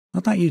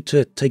I'd like you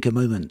to take a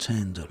moment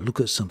and look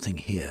at something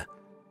here.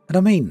 And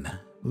I mean,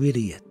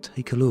 really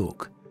take a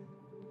look.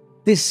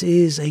 This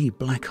is a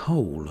black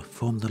hole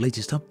from the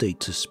latest update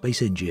to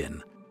Space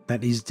Engine.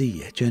 That is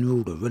the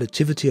General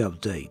Relativity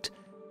update.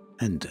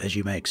 And as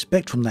you may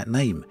expect from that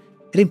name,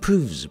 it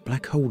improves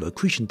black hole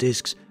accretion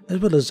disks as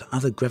well as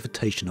other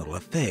gravitational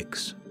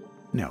effects.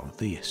 Now,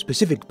 the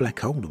specific black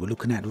hole that we're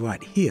looking at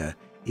right here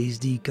is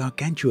the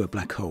Gargantua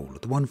black hole,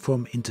 the one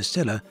from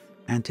Interstellar,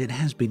 and it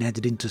has been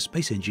added into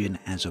Space Engine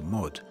as a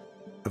mod.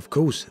 Of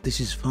course,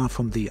 this is far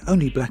from the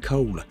only black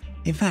hole.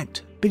 In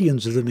fact,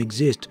 billions of them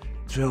exist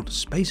throughout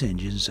Space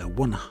Engine's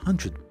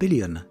 100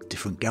 billion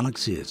different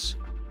galaxies.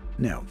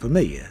 Now, for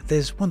me,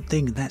 there's one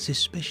thing that's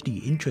especially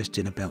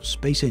interesting about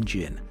Space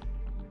Engine,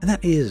 and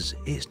that is,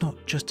 it's not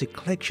just a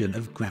collection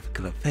of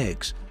graphical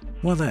effects.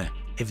 Rather,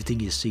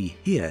 everything you see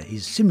here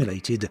is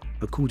simulated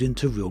according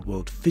to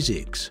real-world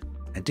physics.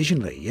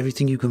 Additionally,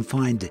 everything you can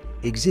find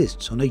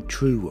exists on a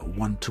true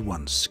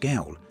one-to-one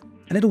scale,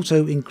 and it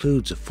also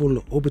includes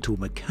full orbital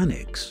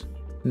mechanics.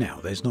 Now,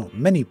 there's not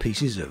many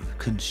pieces of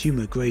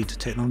consumer-grade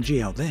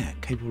technology out there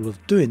capable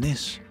of doing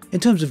this. In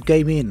terms of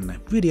gaming,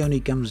 it really only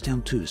comes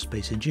down to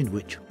Space Engine,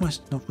 which,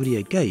 whilst not really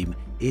a game,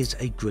 is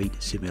a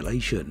great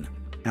simulation.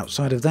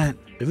 Outside of that,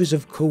 there is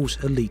of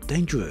course Elite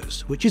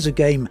Dangerous, which is a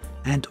game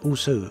and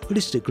also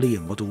realistically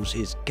models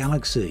its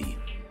galaxy.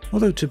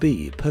 Although to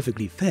be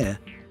perfectly fair,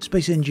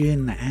 Space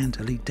Engine and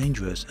Elite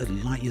Dangerous are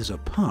light years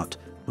apart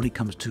when it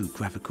comes to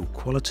graphical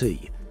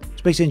quality.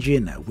 Space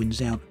Engine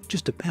wins out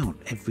just about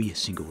every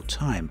single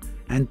time,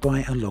 and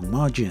by a long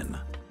margin.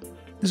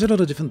 There's a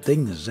lot of different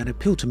things that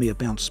appeal to me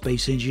about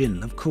Space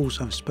Engine. Of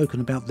course, I've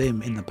spoken about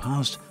them in the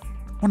past.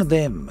 One of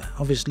them,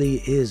 obviously,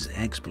 is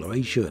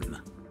exploration.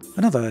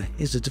 Another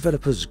is the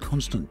developer's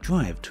constant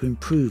drive to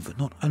improve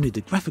not only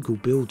the graphical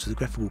builds, the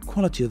graphical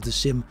quality of the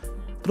sim,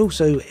 but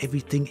also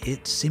everything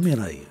it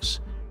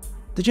simulates.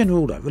 The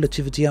General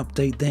Relativity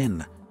update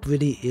then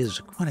really is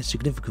quite a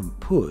significant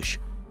push.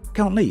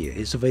 Currently,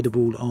 it's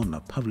available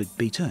on public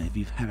beta if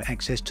you have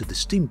access to the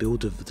Steam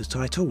build of the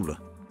title.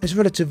 It's a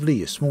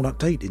relatively small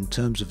update in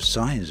terms of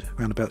size,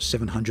 around about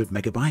 700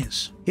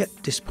 megabytes. Yet,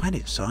 despite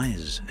its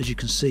size, as you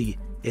can see,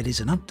 it is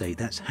an update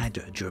that's had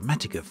a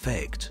dramatic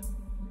effect.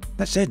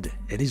 That said,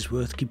 it is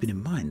worth keeping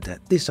in mind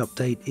that this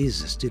update is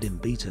still in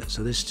beta,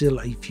 so there's still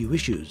a few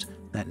issues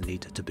that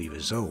need to be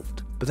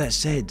resolved. But that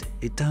said,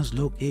 it does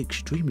look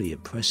extremely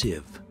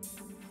impressive.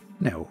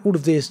 Now, all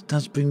of this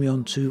does bring me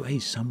on to a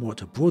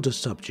somewhat broader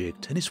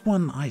subject, and it's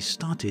one I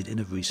started in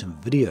a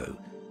recent video,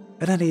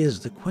 and that is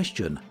the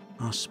question,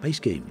 are space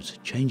games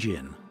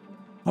changing?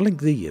 I'll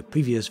link the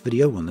previous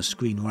video on the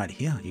screen right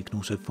here. You can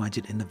also find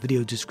it in the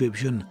video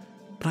description.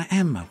 But I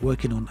am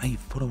working on a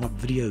follow-up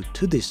video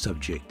to this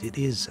subject. It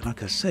is,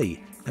 like I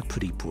say, a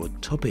pretty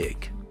broad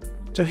topic.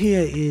 So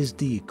here is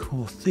the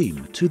core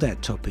theme to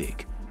that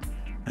topic,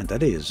 and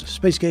that is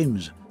space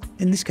games.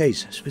 In this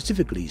case,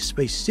 specifically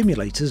space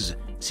simulators,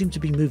 seem to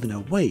be moving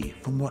away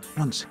from what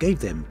once gave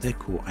them their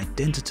core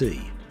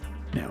identity.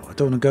 Now, I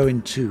don't want to go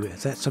into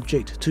that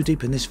subject too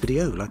deep in this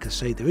video. Like I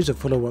say, there is a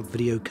follow-up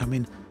video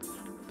coming.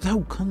 But the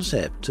whole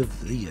concept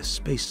of the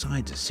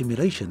space-side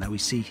simulation that we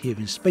see here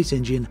in Space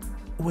Engine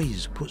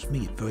always puts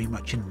me very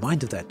much in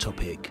mind of that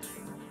topic.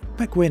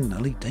 Back when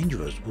Elite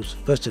Dangerous was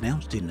first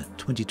announced in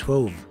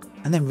 2012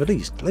 and then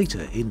released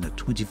later in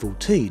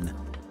 2014,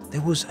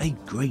 there was a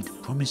great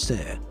promise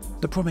there.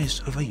 The promise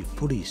of a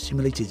fully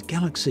simulated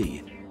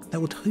galaxy that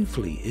would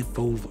hopefully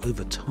evolve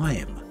over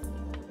time.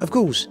 Of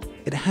course,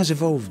 it has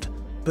evolved,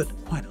 but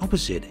quite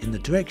opposite in the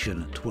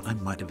direction to what I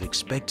might have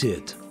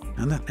expected.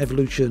 And that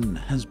evolution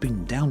has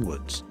been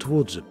downwards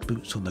towards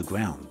boots on the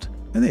ground.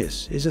 And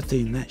this is a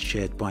theme that's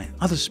shared by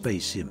other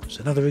space sims.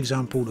 Another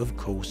example, of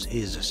course,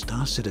 is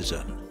Star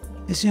Citizen.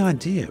 It's the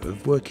idea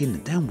of working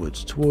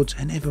downwards towards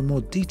an ever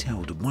more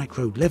detailed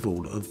micro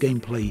level of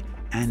gameplay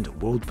and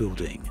world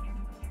building.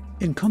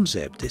 In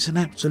concept, it's an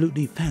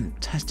absolutely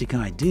fantastic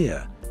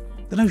idea.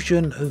 The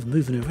notion of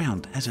moving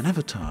around as an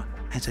avatar,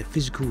 as a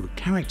physical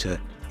character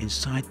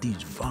inside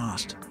these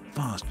vast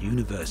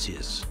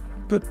universes.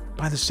 But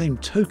by the same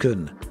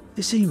token,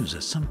 it seems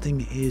that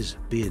something is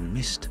being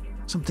missed.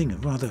 Something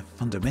rather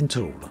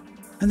fundamental,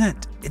 and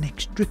that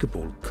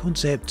inextricable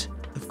concept,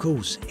 of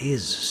course,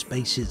 is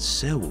space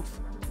itself.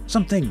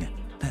 Something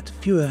that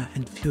fewer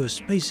and fewer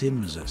space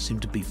sims seem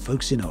to be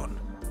focusing on.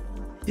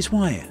 It's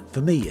why, for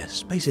me,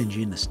 Space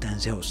Engine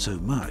stands out so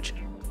much,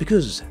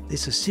 because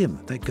it's a sim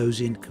that goes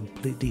in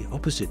completely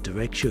opposite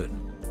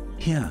direction.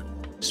 Here,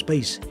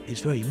 space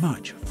is very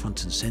much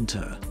front and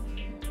center.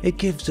 It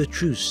gives a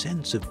true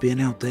sense of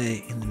being out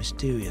there in the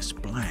mysterious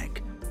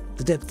black,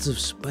 the depths of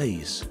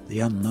space,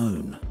 the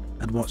unknown,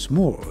 and what's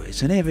more,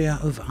 it's an area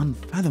of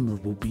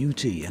unfathomable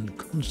beauty and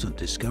constant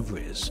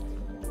discoveries.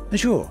 And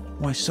sure,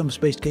 while some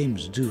space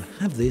games do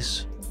have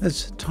this,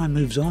 as time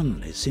moves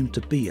on, it seems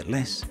to be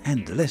less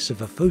and less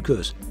of a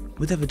focus,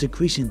 with ever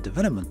decreasing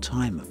development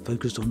time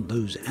focused on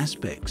those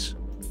aspects.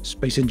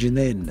 Space Engine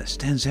then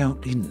stands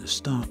out in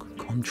stark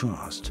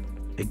contrast.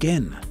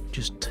 Again,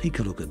 just take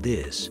a look at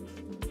this.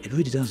 it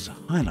really does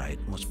highlight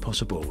what's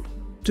possible.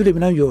 Do let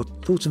me know your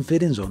thoughts and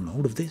feelings on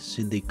all of this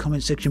in the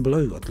comment section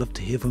below. I'd love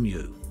to hear from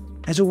you.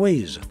 As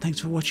always, thanks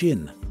for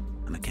watching,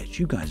 and I'll catch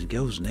you guys and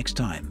girls next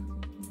time.